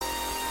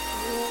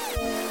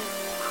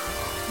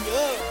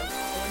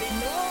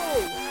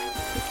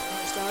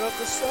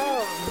the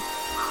song.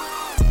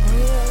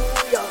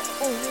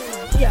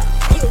 Yeah,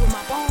 heal with my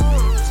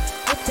balls,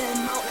 whip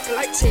them out like a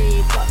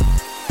lightsaber,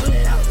 pull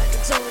it out like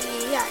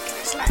Exotiac, and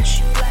I slash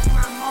you like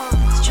my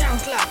mom's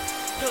chancla.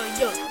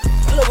 Yo,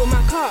 pull up with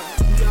my car,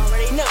 you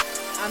already know,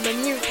 I'm the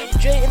new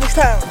DJ in this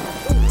town.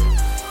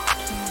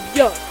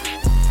 Yo,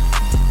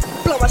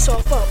 blow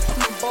myself up, put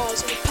my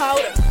balls in the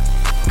powder,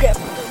 grab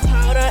the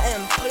powder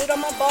and put it on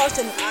my balls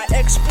and I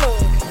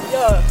explode.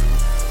 Yo,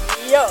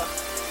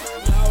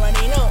 you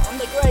already know I'm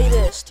the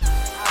greatest. I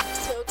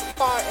took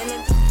part in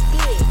it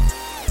big.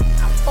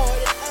 I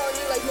farted on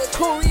you like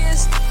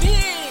Notorious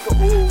Big.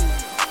 Ooh.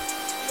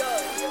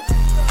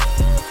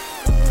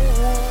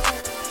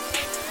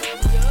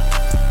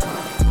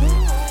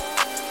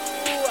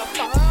 I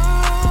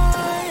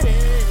farted.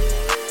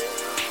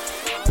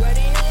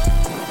 Already know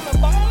I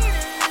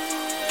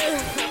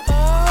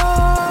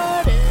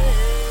farted.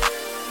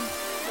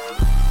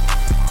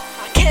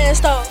 I can't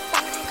stop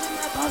farting 'cause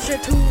my balls are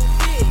too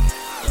big.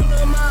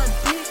 Put on my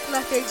dick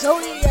like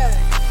Exotiac.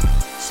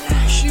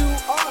 Slash you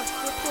off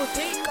with your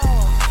dick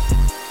off.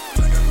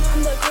 You know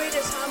I'm the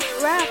greatest, I'm a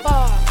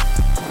rapper.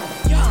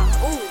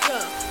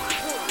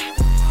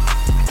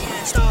 I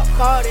can't stop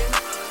farting.